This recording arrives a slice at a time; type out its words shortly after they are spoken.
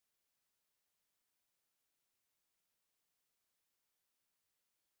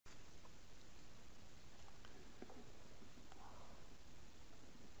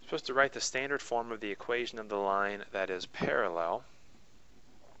supposed to write the standard form of the equation of the line that is parallel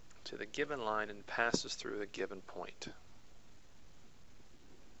to the given line and passes through the given point.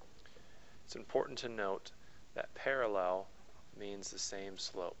 It's important to note that parallel means the same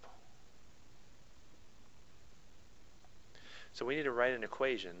slope. So we need to write an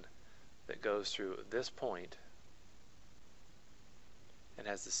equation that goes through this point and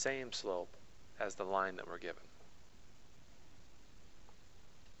has the same slope as the line that we're given.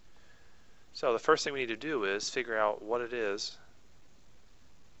 So the first thing we need to do is figure out what it is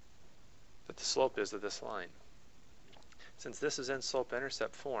that the slope is of this line. Since this is in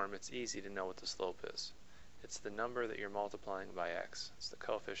slope-intercept form, it's easy to know what the slope is. It's the number that you're multiplying by x. It's the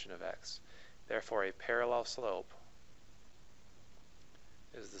coefficient of x. Therefore, a parallel slope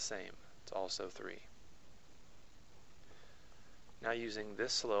is the same. It's also 3. Now using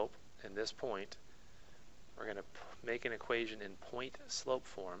this slope and this point, we're going to make an equation in point-slope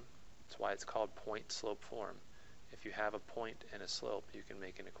form. That's why it's called point-slope form. If you have a point and a slope, you can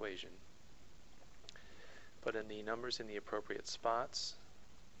make an equation. Put in the numbers in the appropriate spots.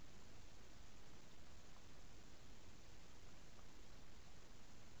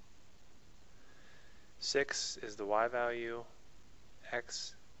 Six is the y value,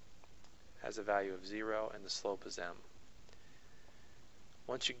 x has a value of 0, and the slope is m.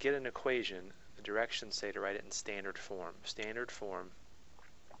 Once you get an equation, the directions say to write it in standard form. Standard form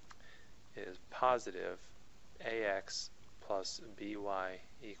is positive ax plus by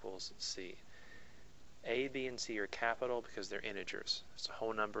equals c. A, b, and c are capital because they're integers. So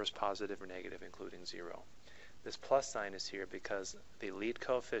whole number is positive or negative, including 0. This plus sign is here because the lead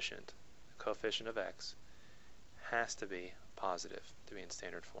coefficient, the coefficient of x, has to be positive to be in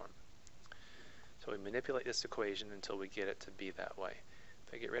standard form. So we manipulate this equation until we get it to be that way.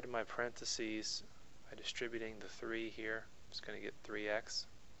 If I get rid of my parentheses by distributing the 3 here, I'm just going to get 3x.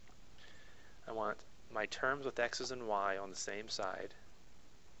 I want my terms with x's and y on the same side.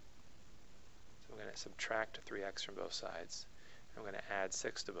 So I'm going to subtract 3x from both sides. I'm going to add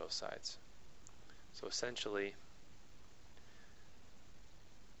 6 to both sides. So essentially,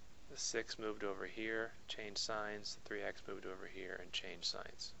 the 6 moved over here, changed signs, the 3x moved over here, and changed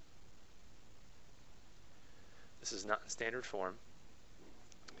signs. This is not in standard form.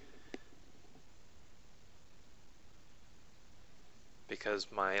 Because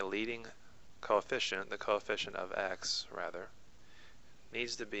my leading coefficient, the coefficient of x, rather,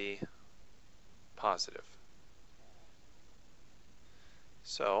 needs to be positive.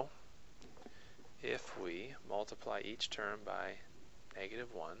 So, if we multiply each term by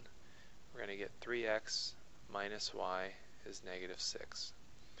 -1, we're going to get 3x minus y is -6.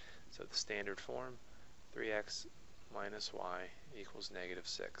 So the standard form, 3x minus y equals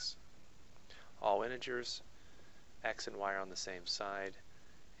 -6. All integers, x and y are on the same side,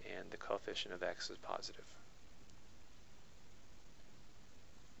 and the coefficient of x is positive.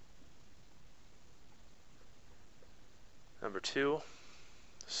 Number 2,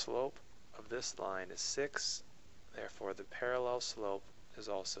 the slope of this line is 6, therefore the parallel slope is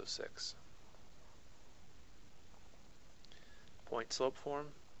also 6. Point slope form,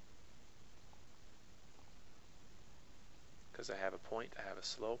 because I have a point, I have a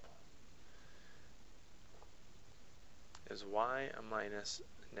slope, is y minus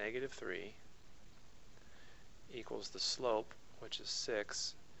 -3 equals the slope, which is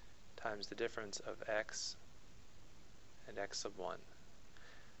 6, times the difference of x and x sub 1.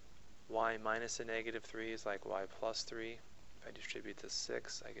 Y minus a -3 is like y plus 3. If I distribute this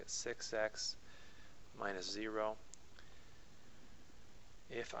 6, I get 6x minus 0.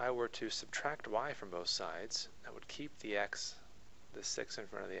 If I were to subtract y from both sides, that would keep the x, the 6 in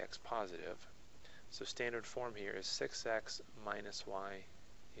front of the x, positive. So standard form here is 6x minus y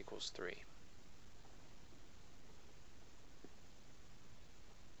equals 3.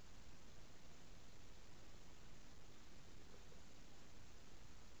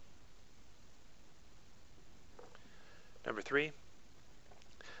 Number 3,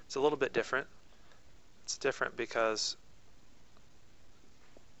 it's a little bit different. It's different because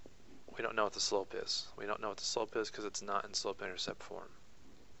we don't know what the slope is. We don't know what the slope is because it's not in slope-intercept form.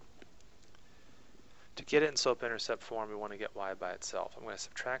 To get it in slope-intercept form, we want to get y by itself. I'm going to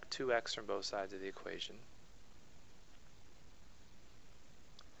subtract 2x from both sides of the equation.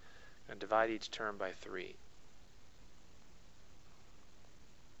 I'm going to divide each term by 3.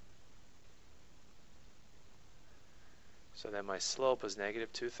 So then my slope is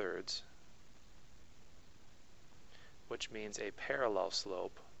 -2/3, which means a parallel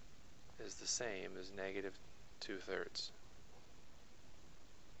slope is the same as -2/3.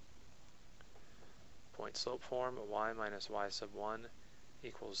 Point slope form, y minus y sub 1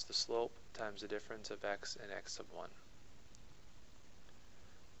 equals the slope times the difference of x and x sub 1.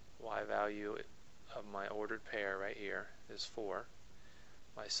 Y value of my ordered pair right here is 4.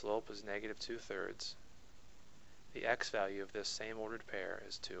 My slope is negative 2/3. The x value of this same ordered pair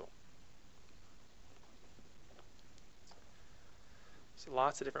is 2. So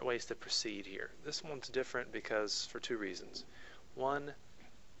lots of different ways to proceed here. This one's different because for two reasons. One,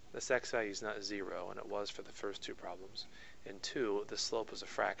 this x value is not 0, and it was for the first two problems. And two, the slope is a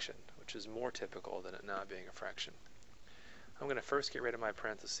fraction, which is more typical than it not being a fraction. I'm going to first get rid of my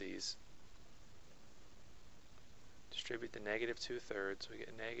parentheses. Distribute the negative 2/3. We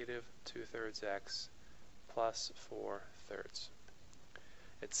get negative 2/3 x plus 4/3.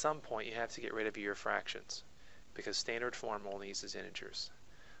 At some point, you have to get rid of your fractions, because standard form only uses integers.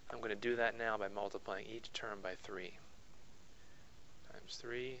 I'm going to do that now by multiplying each term by 3. Times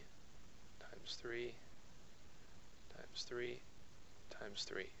 3, times 3, times 3, times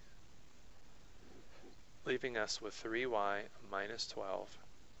 3. Leaving us with 3y minus 12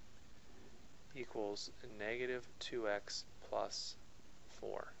 equals negative 2x plus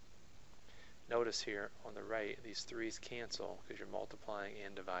 4. Notice here on the right, these 3's cancel because you're multiplying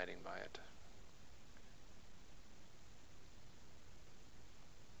and dividing by it.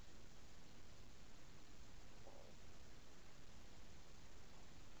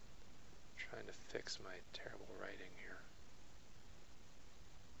 Trying to fix my terrible writing here.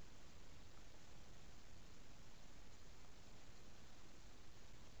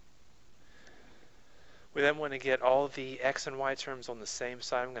 We then want to get all the x and y terms on the same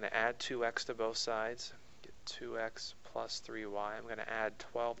side. I'm going to add 2x to both sides. Get 2x plus 3y. I'm going to add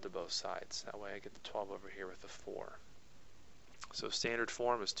 12 to both sides. That way I get the 12 over here with the 4. So standard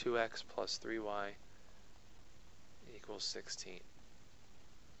form is 2x plus 3y equals 16.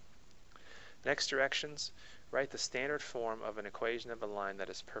 Next directions, write the standard form of an equation of a line that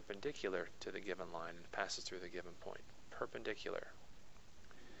is perpendicular to the given line and passes through the given point. Perpendicular.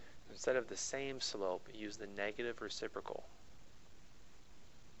 Instead of the same slope, use the negative reciprocal.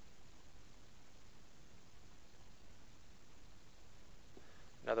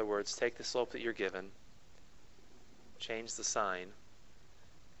 In other words, take the slope that you're given, change the sign,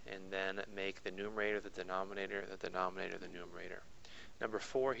 and then make the numerator the denominator, the denominator the numerator. Number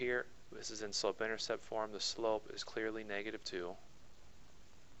 4 here, this is in slope-intercept form. The slope is clearly negative 2.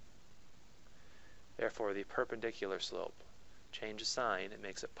 Therefore, the perpendicular slope, change the sign, it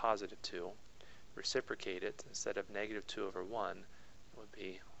makes it positive 2. Reciprocate it, instead of negative 2 over 1, it would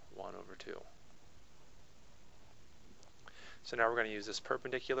be 1 over 2. So now we're going to use this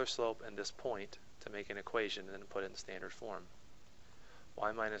perpendicular slope and this point to make an equation and then put it in standard form.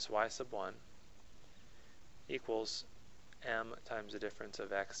 Y minus y sub 1 equals m times the difference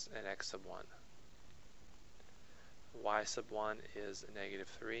of x and x sub 1. Y sub 1 is negative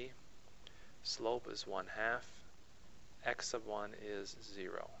 3. Slope is 1/2. X sub 1 is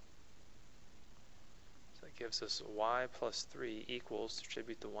 0. So that gives us y plus 3 equals,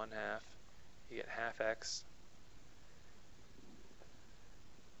 distribute the 1/2, you get half x.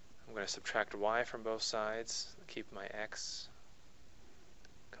 I'm going to subtract y from both sides, keep my x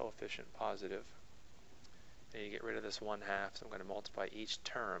coefficient positive. And you get rid of this 1/2, so I'm going to multiply each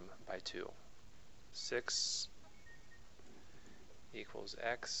term by 2. 6 equals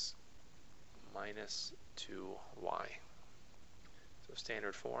x minus 2y. So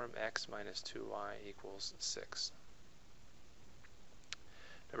standard form, x minus 2y equals 6.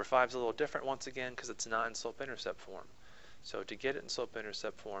 Number 5 is a little different once again because it's not in slope-intercept form. So to get it in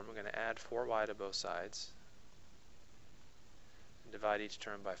slope-intercept form, we're going to add 4y to both sides and divide each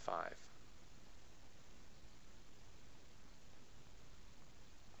term by 5.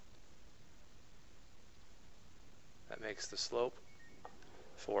 That makes the slope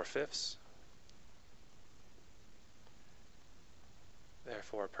 4/5.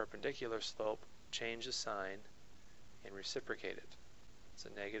 Therefore, perpendicular slope, change the sign and reciprocate it. It's a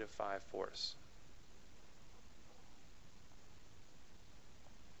negative 5/4.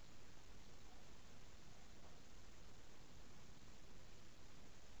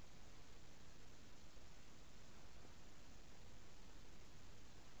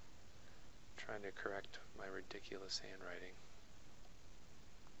 Trying to correct my ridiculous handwriting.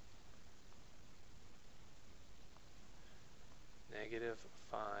 Negative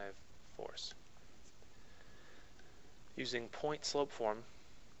 5/4. Using point slope form,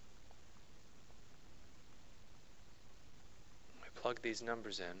 I plug these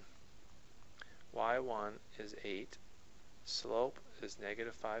numbers in. y1 is 8. Slope is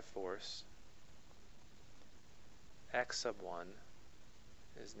negative 5/4. X sub 1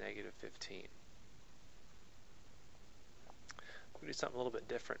 is negative 15. We'll do something a little bit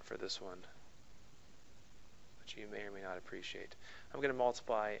different for this one, which you may or may not appreciate. I'm going to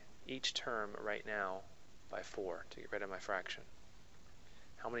multiply each term right now by 4 to get rid of my fraction.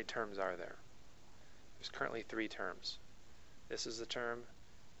 How many terms are there? There's currently 3 terms. This is a term,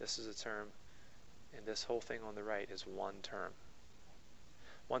 this is a term, and this whole thing on the right is one term.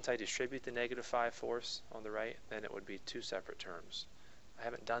 Once I distribute the negative 5/4 on the right, then it would be 2 separate terms. I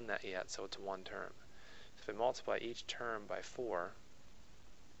haven't done that yet, so it's one term. If I multiply each term by 4,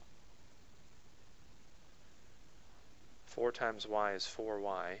 4 times y is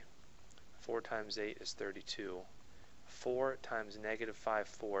 4y, 4 times 8 is 32, 4 times negative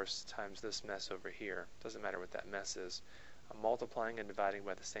 5/4 times this mess over here, doesn't matter what that mess is, I'm multiplying and dividing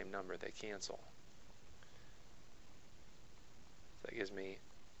by the same number, they cancel. So that gives me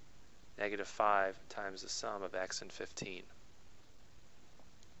negative 5 times the sum of x and 15.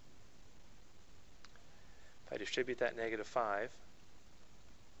 If I distribute that negative 5,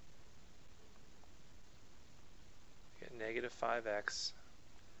 I get negative 5x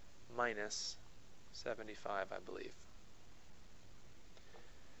minus 75, I believe.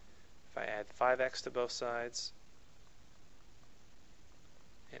 If I add 5x to both sides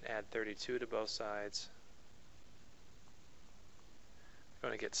and add 32 to both sides, I'm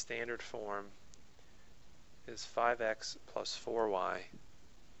going to get standard form is 5x plus 4y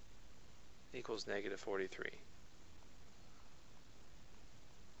equals negative 43.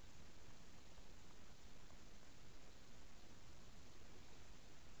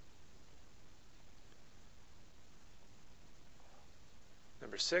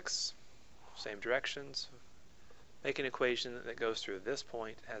 Number 6, same directions. Make an equation that goes through this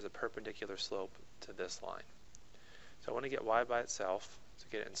point, has a perpendicular slope to this line. So I want to get y by itself, to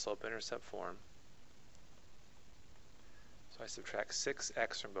get it in slope-intercept form. So I subtract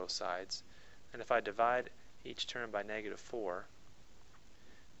 6x from both sides, and if I divide each term by negative 4,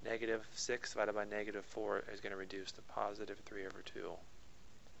 negative 6 divided by negative 4 is going to reduce to positive 3 over 2.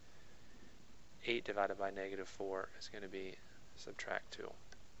 8 divided by negative 4 is going to be subtract 2.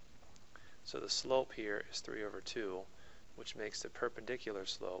 So the slope here is 3 over 2, which makes the perpendicular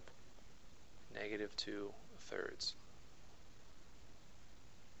slope negative 2/3.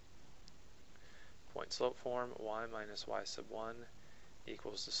 Point slope form, y minus y sub 1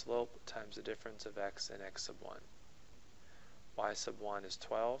 equals the slope times the difference of x and x sub 1. Y sub 1 is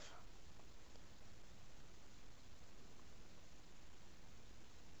 12.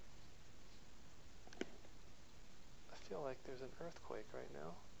 I feel like there's an earthquake right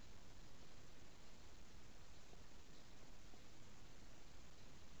now.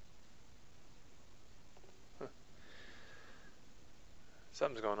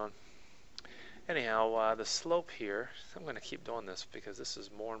 Something's going on. Anyhow, the slope here, I'm going to keep doing this because this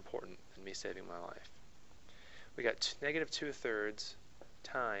is more important than me saving my life. We got negative 2/3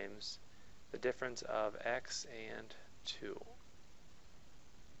 times the difference of x and 2.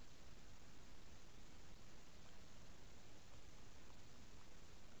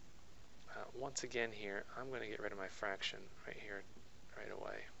 Once again here, I'm going to get rid of my fraction right here, right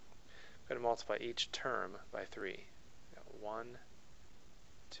away. I'm going to multiply each term by 3. Got 1,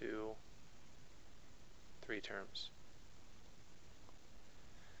 2, 3 terms.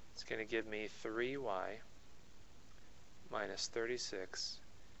 It's going to give me 3y minus 36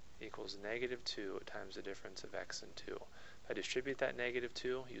 equals negative 2 times the difference of x and 2. If I distribute that negative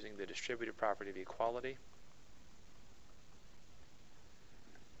 2 using the distributive property of equality,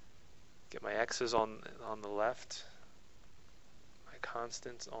 get my x's on the left, my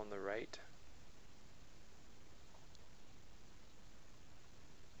constants on the right.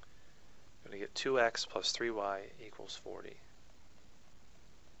 I'm going to get 2x plus 3y equals 40.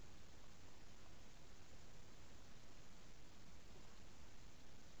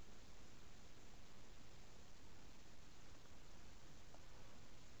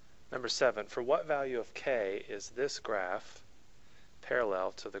 Number 7, for what value of k is this graph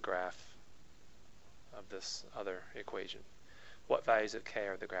parallel to the graph of this other equation? What values of k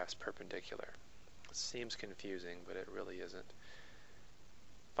are the graphs perpendicular? It seems confusing, but it really isn't.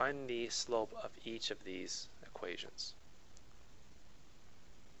 Find the slope of each of these equations.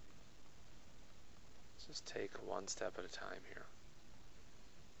 Let's just take one step at a time here.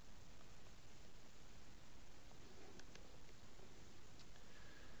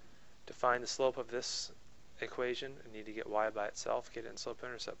 To find the slope of this equation, I need to get y by itself, get it in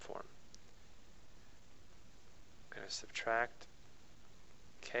slope-intercept form. I'm going to subtract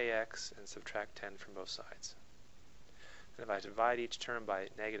kx and subtract 10 from both sides. And if I divide each term by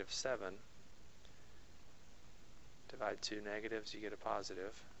negative 7, divide two negatives, you get a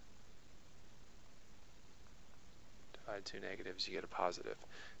positive. Divide two negatives, you get a positive.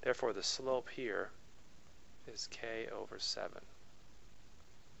 Therefore, the slope here is k over 7.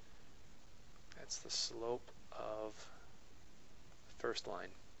 That's the slope of the first line.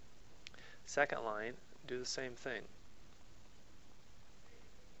 Second line, do the same thing.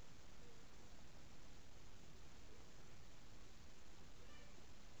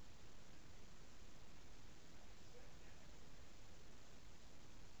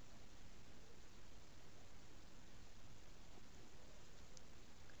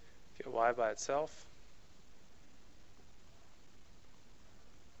 Get y by itself.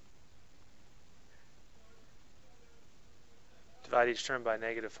 Divide each term by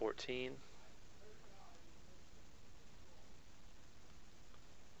negative 14.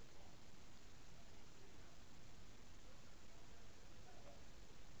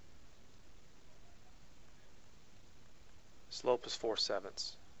 Slope is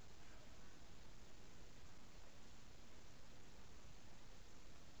 4/7.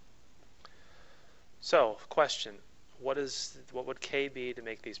 So, question, what would k be to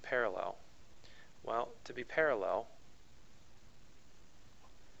make these parallel? Well, to be parallel,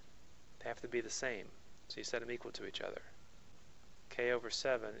 they have to be the same. So you set them equal to each other. K over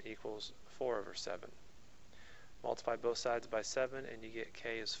 7 equals 4 over 7. Multiply both sides by 7 and you get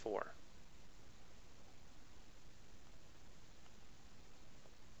k is 4.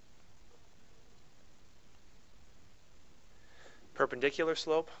 Perpendicular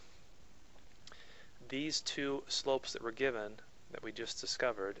slope. These two slopes that were given, that we just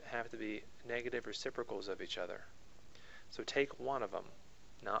discovered, have to be negative reciprocals of each other. So take one of them,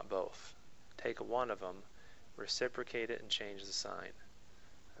 not both. Take one of them, reciprocate it, and change the sign.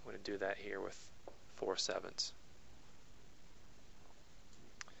 I'm going to do that here with 4/7.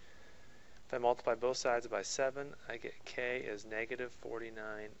 If I multiply both sides by 7, I get k is negative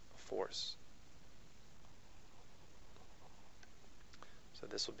 49/4. So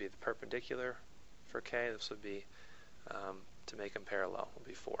this will be the perpendicular for k. This would be, to make them parallel, will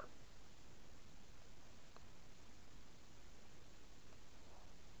be 4.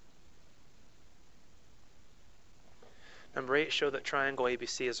 Number 8, show that triangle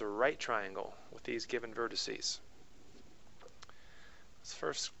ABC is a right triangle with these given vertices. Let's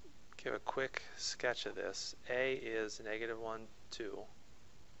first give a quick sketch of this. A is negative 1, 2.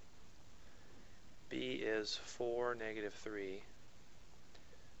 B is 4, negative 3.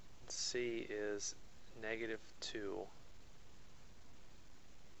 C is negative 2,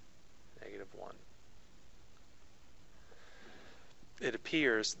 negative 1. It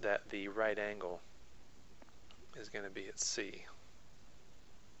appears that the right angle is going to be at C.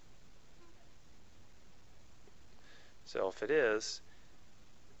 So if it is,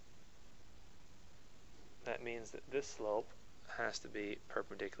 that means that this slope has to be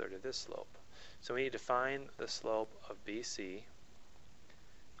perpendicular to this slope. So we need to find the slope of BC.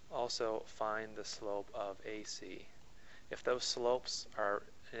 Also find the slope of AC. If those slopes are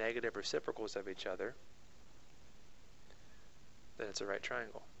negative reciprocals of each other, then it's a right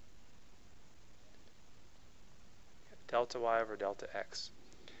triangle. Delta y over delta x.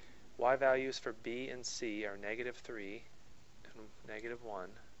 Y values for B and C are negative 3 and negative 1.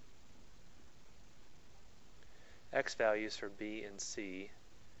 X values for B and C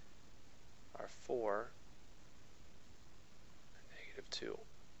are 4 and negative 2.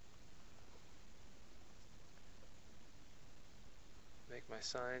 Make my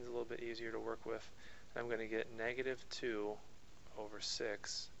signs a little bit easier to work with. I'm going to get negative 2 over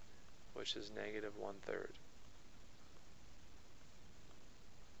 6, which is negative 1/3.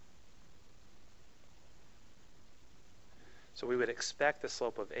 So we would expect the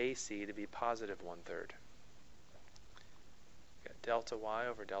slope of AC to be positive 1/3. Got delta y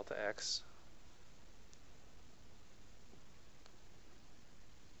over delta x.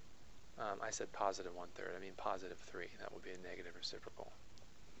 I said positive 1/3. I mean positive 3. That would be a negative reciprocal.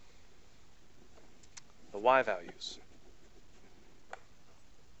 The y values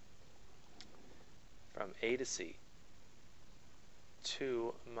from A to C.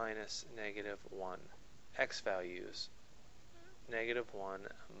 2 minus negative 1. X values negative 1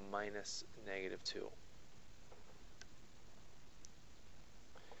 minus negative 2.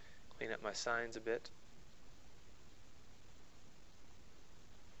 Clean up my signs a bit.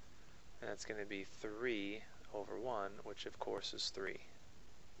 And that's going to be 3 over 1, which of course is 3.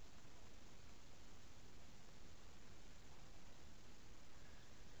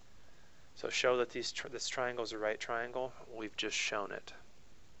 So show that this triangle is a right triangle. We've just shown it.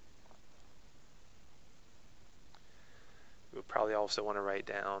 We would probably also want to write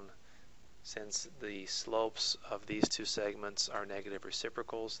down, since the slopes of these two segments are negative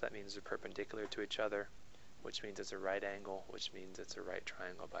reciprocals, that means they're perpendicular to each other. which means it's a right angle, which means it's a right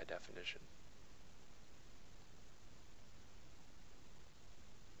triangle by definition.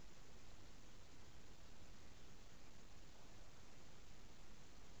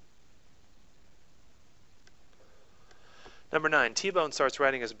 Number 9, T-Bone starts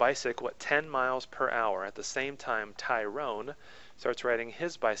riding his bicycle at 10 miles per hour. At the same time, Tyrone starts riding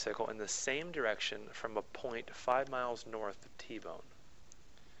his bicycle in the same direction from a point 5 miles north of T-Bone.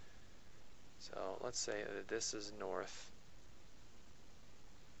 So let's say that this is north,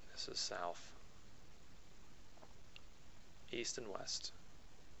 this is south, east and west.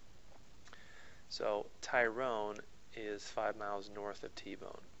 So Tyrone is 5 miles north of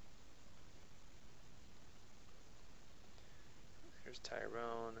T-Bone. Here's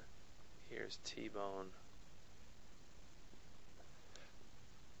Tyrone, here's T-Bone.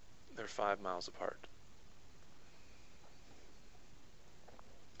 They're 5 miles apart.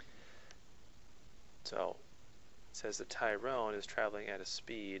 So it says that Tyrone is traveling at a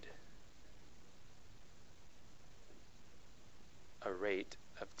speed, a rate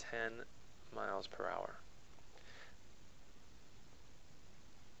of 10 miles per hour.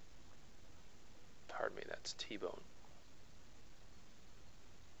 Pardon me, that's T-Bone.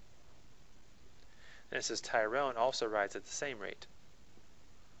 And it says Tyrone also rides at the same rate.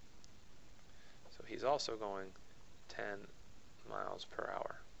 So he's also going 10 miles per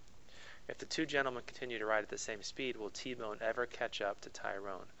hour. If the two gentlemen continue to ride at the same speed, will T-Bone ever catch up to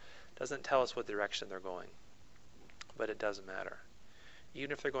Tyrone? Doesn't tell us what direction they're going, but it doesn't matter.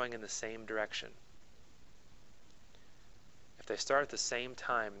 Even if they're going in the same direction, if they start at the same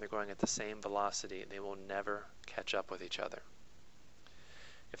time and they're going at the same velocity, they will never catch up with each other.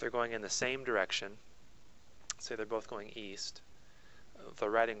 If they're going in the same direction, say they're both going east, they're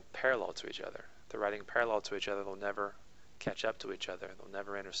riding parallel to each other. If they're riding parallel to each other, they'll never catch up to each other. They'll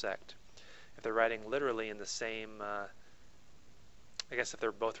never intersect. If they're riding literally in the same, I guess if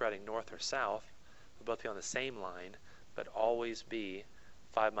they're both riding north or south, they'll both be on the same line, but always be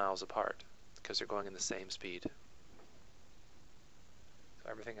 5 miles apart because they're going in the same speed. So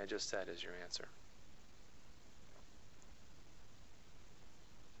everything I just said is your answer.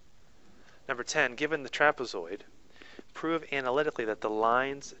 Number 10, given the trapezoid, prove analytically that the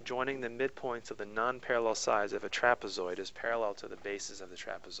lines joining the midpoints of the non-parallel sides of a trapezoid is parallel to the bases of the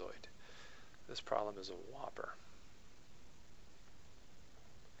trapezoid. This problem is a whopper.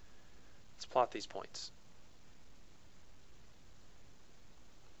 Let's plot these points.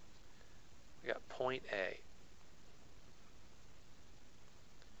 We got point A.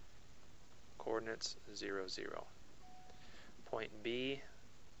 Coordinates 0, 0. Point B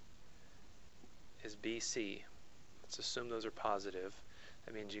is BC. Let's assume those are positive.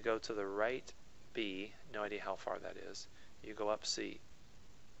 That means you go to the right B, no idea how far that is. You go up C,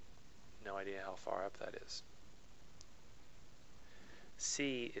 no idea how far up that is.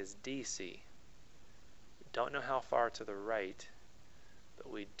 C is DC. Don't know how far to the right,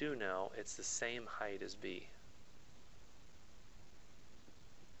 but we do know it's the same height as B.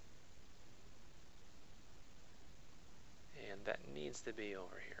 And that needs to be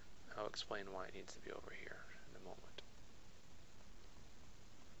over here. I'll explain why it needs to be over here in a moment.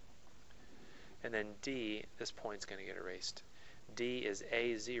 And then D, this point's going to get erased. D is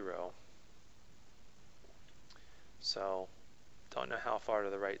A0. So don't know how far to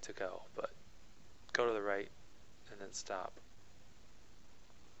the right to go, but go to the right and then stop.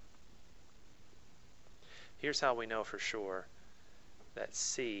 Here's how we know for sure that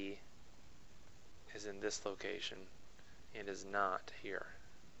C is in this location and is not here.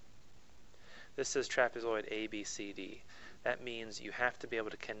 This says trapezoid ABCD. That means you have to be able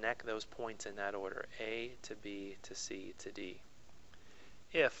to connect those points in that order, A to B to C to D.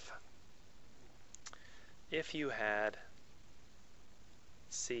 If you had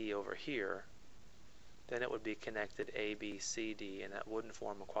C over here, then it would be connected A, B, C, D, and that wouldn't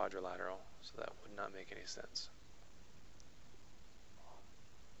form a quadrilateral, so that would not make any sense.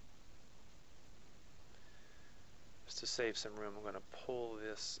 Just to save some room, I'm going to pull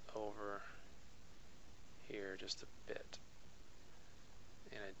this over here just a bit.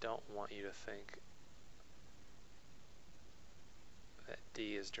 And I don't want you to think that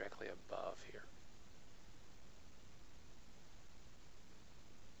D is directly above here.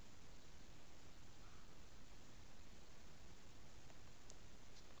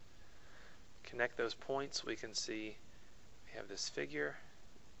 Connect those points, we can see we have this figure.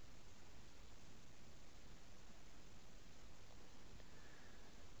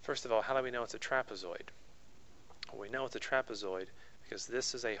 First of all, how do we know it's a trapezoid? Well, we know it's a trapezoid because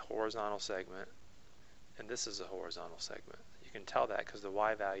this is a horizontal segment and this is a horizontal segment. You can tell that because the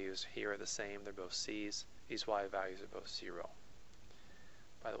y values here are the same. They're both C's these y values are both 0.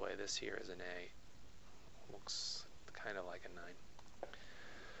 By the way, this here is an A. Looks kind of like a 9.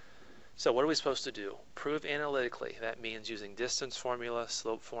 So what are we supposed to do? Prove analytically. That means using distance formula,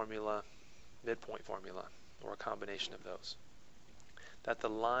 slope formula, midpoint formula, or a combination of those, that the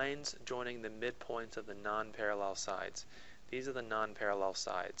lines joining the midpoints of the non-parallel sides, these are the non-parallel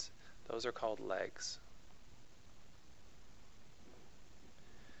sides, those are called legs.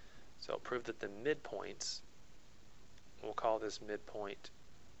 So prove that the midpoints, we'll call this midpoint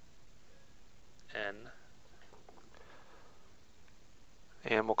N,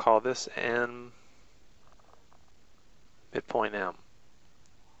 and we'll call this N midpoint M.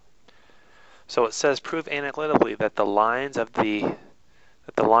 So it says prove analytically that the lines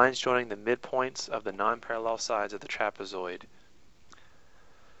joining the midpoints of the non-parallel sides of the trapezoid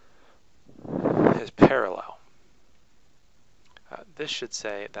is parallel. This should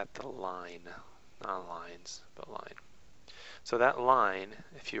say that the line, not lines, but line. So that line,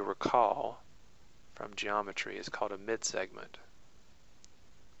 if you recall from geometry, is called a midsegment.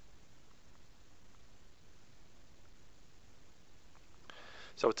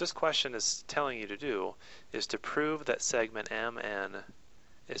 So what this question is telling you to do is to prove that segment MN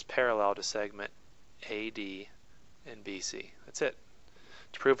is parallel to segment AD and BC. That's it.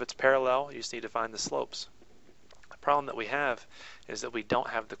 To prove it's parallel, you just need to find the slopes. The problem that we have is that we don't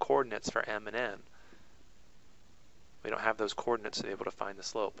have the coordinates for M and N. We don't have those coordinates to be able to find the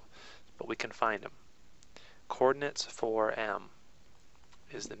slope, but we can find them. Coordinates for M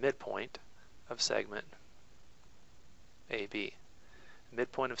is the midpoint of segment AB.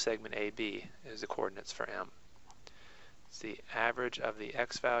 Midpoint of segment AB is the coordinates for M. It's the average of the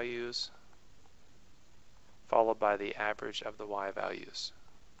x values followed by the average of the y values.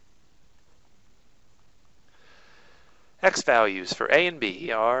 X values for A and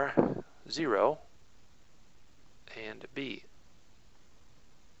B are 0 and B.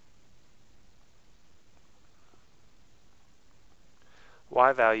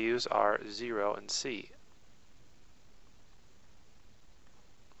 Y values are 0 and C.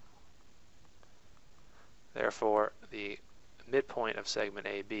 Therefore, the midpoint of segment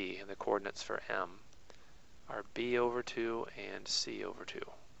AB and the coordinates for M are B over 2 and C over 2.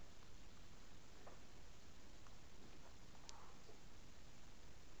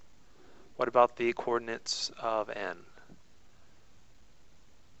 What about the coordinates of N,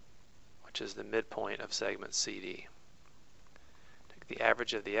 which is the midpoint of segment CD? Take the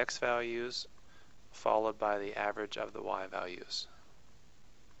average of the x values followed by the average of the y values.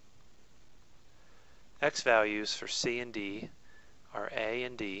 X values for C and D are A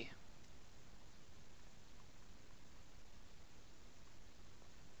and D.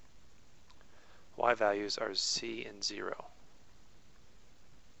 Y values are C and 0.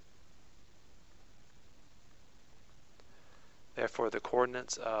 Therefore, the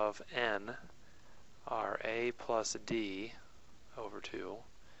coordinates of N are A plus D over 2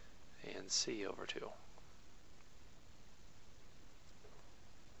 and C over 2.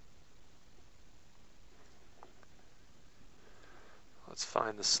 Let's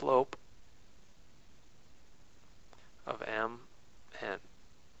find the slope of M N,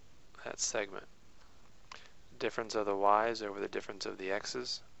 that segment. Difference of the y's over the difference of the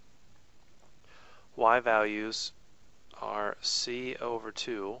x's. Y values are C over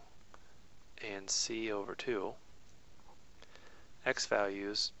 2 and C over 2. X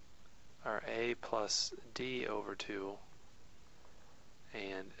values are A plus D over 2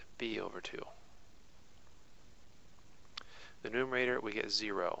 and B over 2. The numerator, we get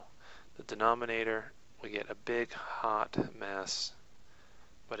 0. The denominator, we get a big hot mess,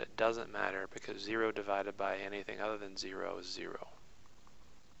 but it doesn't matter because 0 divided by anything other than 0 is 0.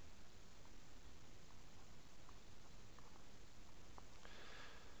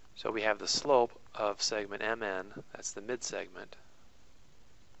 So we have the slope of segment MN, that's the midsegment,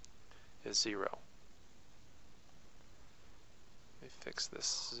 is 0. Let me fix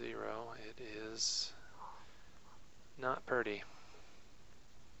this 0. It is not pretty.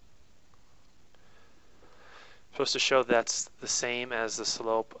 Supposed to show that's the same as the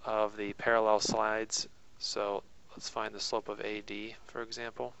slope of the parallel sides. So let's find the slope of AD, for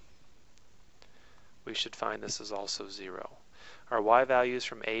example. We should find this is also 0. Our y values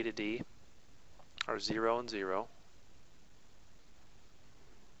from A to D are 0 and 0.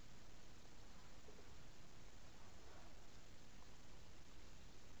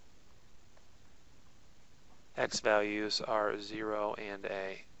 X values are 0 and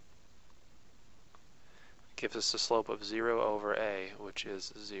A. Gives us a slope of 0 over A, which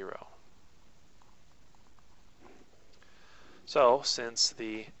is 0. So, since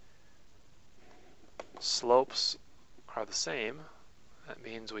the slopes are the same, that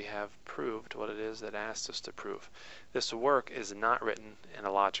means we have proved what it is that asked us to prove. This work is not written in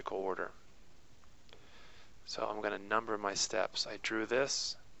a logical order. So I'm going to number my steps. I drew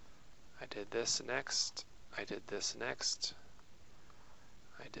this, I did this next, I did this next,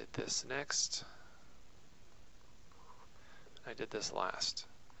 I did this next, I did this last.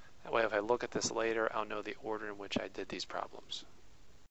 That way if I look at this later, I'll know the order in which I did these problems.